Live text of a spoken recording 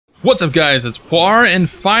What's up guys, it's PWARRR, and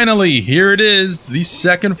finally here it is, the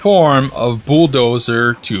second form of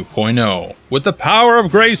Bulldozer 2.0. With the power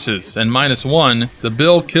of Graces and -1, the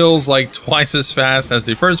build kills like twice as fast as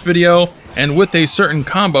the first video, and with a certain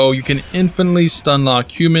combo you can infinitely stun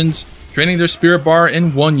lock humans, draining their spirit bar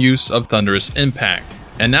in one use of Thunderous Impact.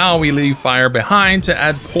 And now we leave fire behind to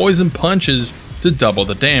add poison punches to double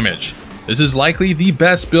the damage. This is likely the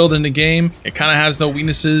best build in the game. It kind of has no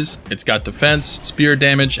weaknesses, it's got defense, spear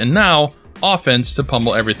damage, and now offense to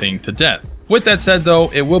pummel everything to death. With that said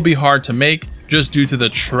though, it will be hard to make just due to the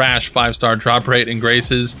trash 5-star drop rate in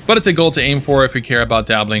Graces, but it's a goal to aim for if you care about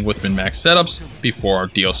dabbling with min-max setups before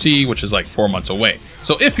DLC, which is like 4 months away.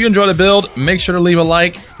 So if you enjoy the build, make sure to leave a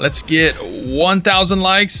like. Let's get 1,000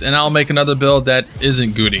 likes and I'll make another build that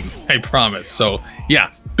isn't gooding, I promise. So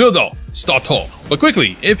yeah. Buildo, starto. But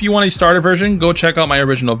quickly, if you want a starter version, go check out my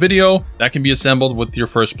original video. That can be assembled with your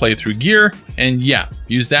first playthrough gear, and yeah,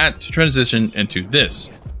 use that to transition into this.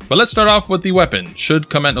 But let's start off with the weapon. Should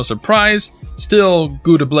come at no surprise, still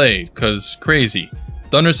good blade, cause crazy.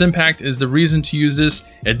 Thunderous Impact is the reason to use this.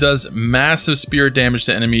 It does massive spirit damage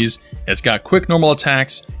to enemies, it's got quick normal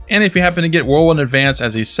attacks, and if you happen to get Whirlwind Advance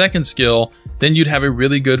as a second skill, then you'd have a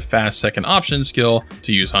really good fast second option skill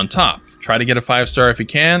to use on top. Try to get a 5-star if you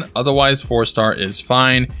can, otherwise 4-star is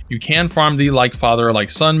fine. You can farm the Like Father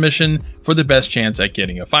Like Son mission for the best chance at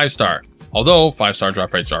getting a 5-star. Although 5-star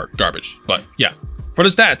drop rates are garbage, but yeah. For the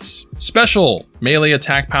stats, Special, Melee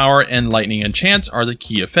attack power, and Lightning enchant are the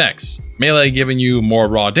key effects. Melee giving you more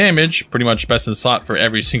raw damage, pretty much best in slot for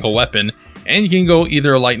every single weapon, and you can go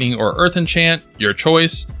either Lightning or Earth enchant, your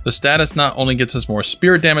choice. The status not only gets us more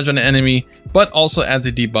spirit damage on the enemy, but also adds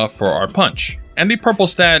a debuff for our punch. And the purple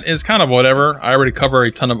stat is kind of whatever. I already cover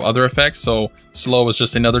a ton of other effects, so slow is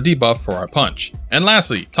just another debuff for our punch. And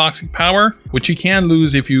lastly, Toxic Power, which you can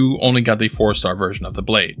lose if you only got the 4-star version of the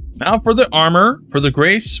blade. Now for the armor, for the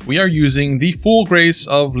Grace, we are using the full Grace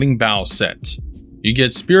of Ling Bao set. You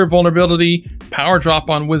get Spirit Vulnerability, Power Drop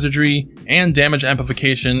on Wizardry, and Damage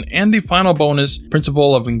Amplification, and the final bonus,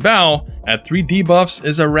 Principle of Ling Bao, at 3 debuffs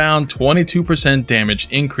is around 22% damage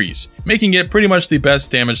increase, making it pretty much the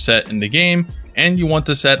best damage set in the game, and you want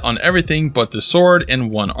the set on everything but the sword and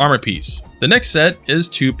 1 armor piece. The next set is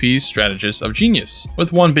 2-piece Strategist of Genius,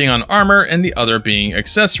 with 1 being on armor and the other being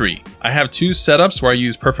accessory. I have 2 setups where I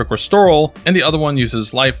use Perfect Restoral and the other one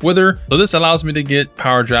uses Life Wither, so this allows me to get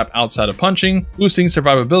power drop outside of punching, boosting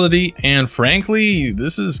survivability, and frankly,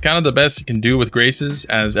 this is kind of the best you can do with Graces,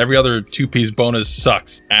 as every other 2-piece bonus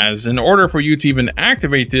sucks. As in order for you to even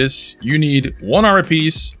activate this, you need 1 armor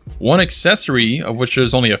piece, 1 accessory, of which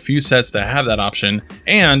there's only a few sets that have that option,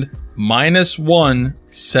 and -1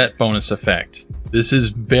 set bonus effect. This is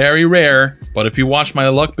very rare, but if you watch my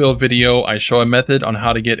luck build video, I show a method on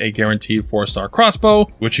how to get a guaranteed 4-star crossbow,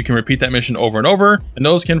 which you can repeat that mission over and over, and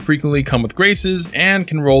those can frequently come with Graces and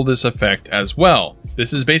can roll this effect as well.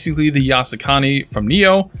 This is basically the Yasakani from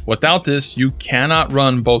Neo. Without this, you cannot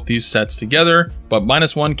run both these sets together, but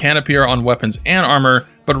 -1 can appear on weapons and armor,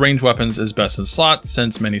 but ranged weapons is best in slot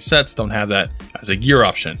since many sets don't have that as a gear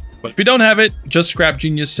option. But if you don't have it, just scrap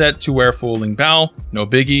Genius set to wear full Ling Bao, no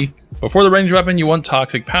biggie. But for the ranged weapon, you want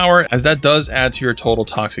Toxic Power, as that does add to your total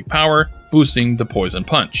toxic power, boosting the poison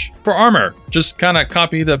punch. For armor, just kinda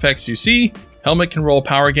copy the effects you see. Helmet can roll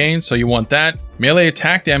power gain, so you want that. Melee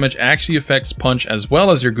attack damage actually affects punch as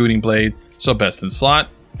well as your Gooting Blade, so best in slot.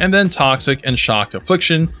 And then Toxic and Shock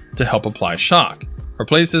Affliction to help apply shock.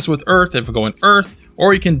 Replace this with Earth if you're going Earth,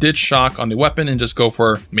 or you can ditch shock on the weapon and just go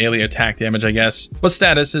for melee attack damage, I guess. But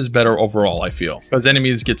status is better overall, I feel, because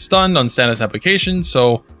enemies get stunned on status application,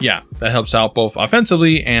 so yeah, that helps out both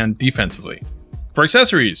offensively and defensively. For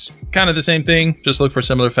accessories, kind of the same thing, just look for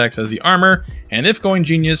similar effects as the armor, and if going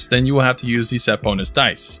Genius, then you will have to use the set bonus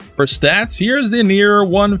dice. For stats, here's the near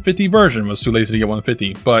 150 version. Was too lazy to get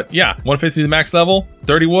 150, but yeah, 150 is the max level,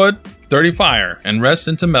 30 wood, 30 fire, and rest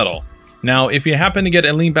into metal. Now, if you happen to get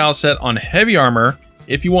a Ling Bao set on heavy armor,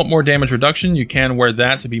 if you want more damage reduction, you can wear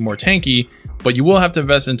that to be more tanky, but you will have to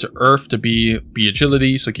invest into Earth to be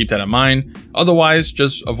agility, so keep that in mind. Otherwise,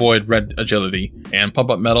 just avoid red agility and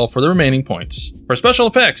pump up metal for the remaining points. For special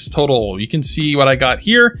effects total, you can see what I got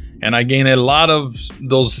here, and I gain a lot of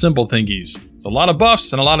those symbol thingies. So a lot of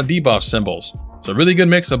buffs and a lot of debuff symbols. So a really good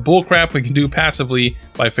mix of bullcrap we can do passively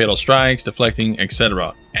by Fatal Strikes, deflecting,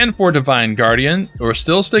 etc. And for Divine Guardian, we're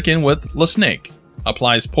still sticking with La Snake.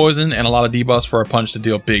 Applies poison and a lot of debuffs for a punch to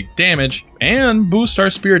deal big damage, and boosts our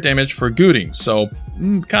spirit damage for Gooting, so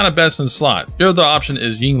kind of best in slot. Your other option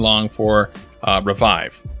is Yinglong for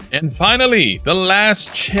revive. And finally, the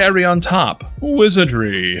last cherry on top,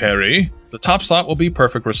 Wizardry, Harry. The top slot will be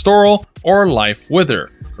Perfect Restoral or Life Wither,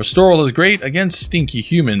 Restoral is great against stinky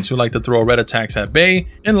humans who like to throw red attacks at bay,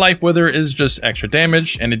 and Life Wither is just extra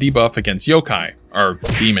damage and a debuff against yokai, or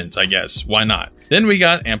demons I guess, why not? Then we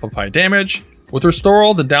got amplified damage. With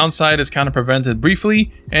Restoral, the downside is kind of prevented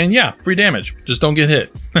briefly, and yeah, free damage, just don't get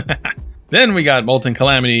hit. Then we got Molten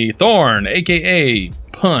Calamity Thorn, aka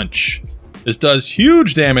Punch. This does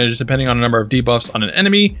huge damage depending on the number of debuffs on an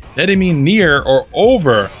enemy, netting me near or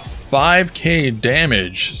over 5k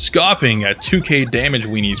damage, scoffing at 2k damage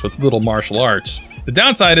weenies with little martial arts. The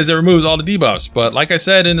downside is it removes all the debuffs, but like I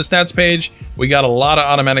said in the stats page, we got a lot of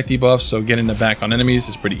automatic debuffs, so getting them back on enemies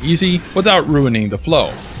is pretty easy without ruining the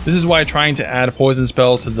flow. This is why trying to add poison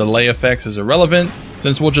spells to delay effects is irrelevant,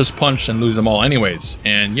 since we'll just punch and lose them all anyways.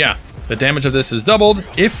 And yeah, the damage of this is doubled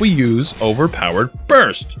if we use Overpowered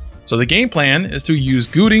Burst. So the game plan is to use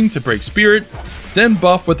Gooting to break spirit, then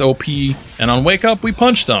buff with OP, and on wake up we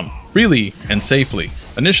punch them, freely and safely.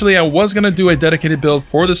 Initially I was going to do a dedicated build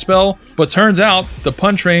for the spell, but turns out the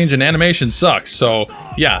punch range and animation sucks, so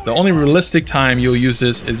yeah, the only realistic time you'll use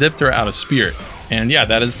this is if they're out of spirit. And yeah,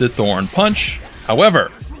 that is the Thorn Punch. However,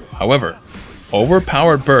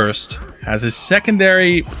 Overpowered Burst has a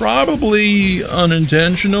secondary, probably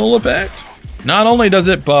unintentional effect. Not only does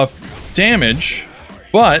it buff damage,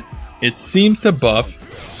 but it seems to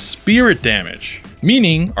buff spirit damage,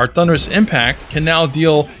 meaning our Thunderous Impact can now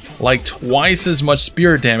deal like twice as much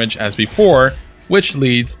spirit damage as before, which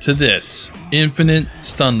leads to this infinite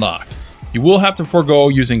stun lock. You will have to forego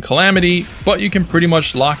using Calamity, but you can pretty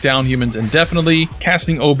much lock down humans indefinitely,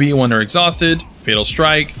 casting OB when they're exhausted, Fatal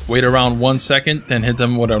Strike, wait around 1 second, then hit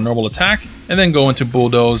them with a normal attack, and then go into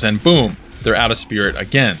Bulldoze and boom, they're out of spirit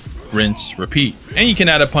again. Rinse, repeat. And you can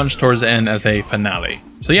add a punch towards the end as a finale.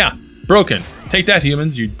 So yeah, broken. Take that,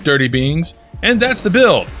 humans, you dirty beings. And that's the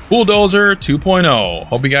build, Bulldozer 2.0.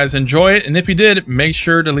 Hope you guys enjoy it, and if you did, make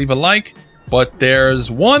sure to leave a like. But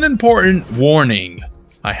there's one important warning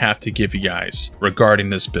I have to give you guys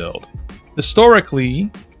regarding this build.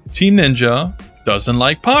 Historically, Team Ninja doesn't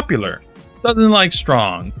like popular, doesn't like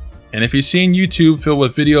strong. And if you've seen YouTube filled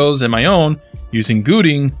with videos and my own using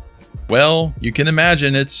Gooting, well, you can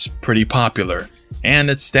imagine it's pretty popular. And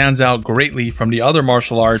it stands out greatly from the other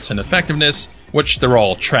martial arts and effectiveness, which they're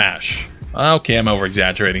all trash. Okay, I'm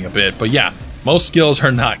over-exaggerating a bit, but yeah, most skills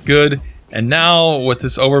are not good, and now with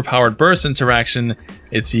this Overpowered Burst interaction,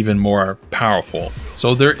 it's even more powerful.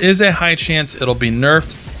 So there is a high chance it'll be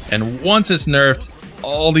nerfed, and once it's nerfed,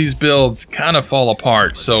 all these builds kind of fall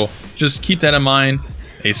apart, so just keep that in mind.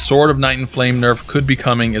 A Sword of Night and Flame nerf could be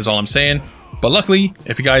coming is all I'm saying, but luckily,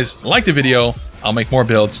 if you guys like the video, I'll make more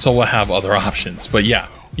builds so we'll have other options. But yeah,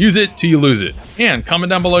 use it till you lose it. And comment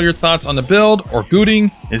down below your thoughts on the build or Gooting.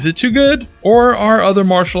 Is it too good? Or are other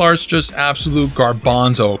martial arts just absolute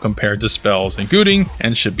garbanzo compared to spells and Gooting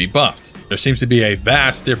and should be buffed? There seems to be a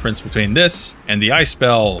vast difference between this and the ice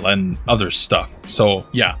spell and other stuff. So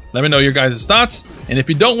yeah, let me know your guys' thoughts. And if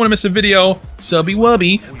you don't want to miss a video, subby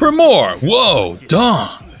wubby for more. Whoa,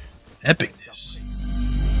 dong. Epicness.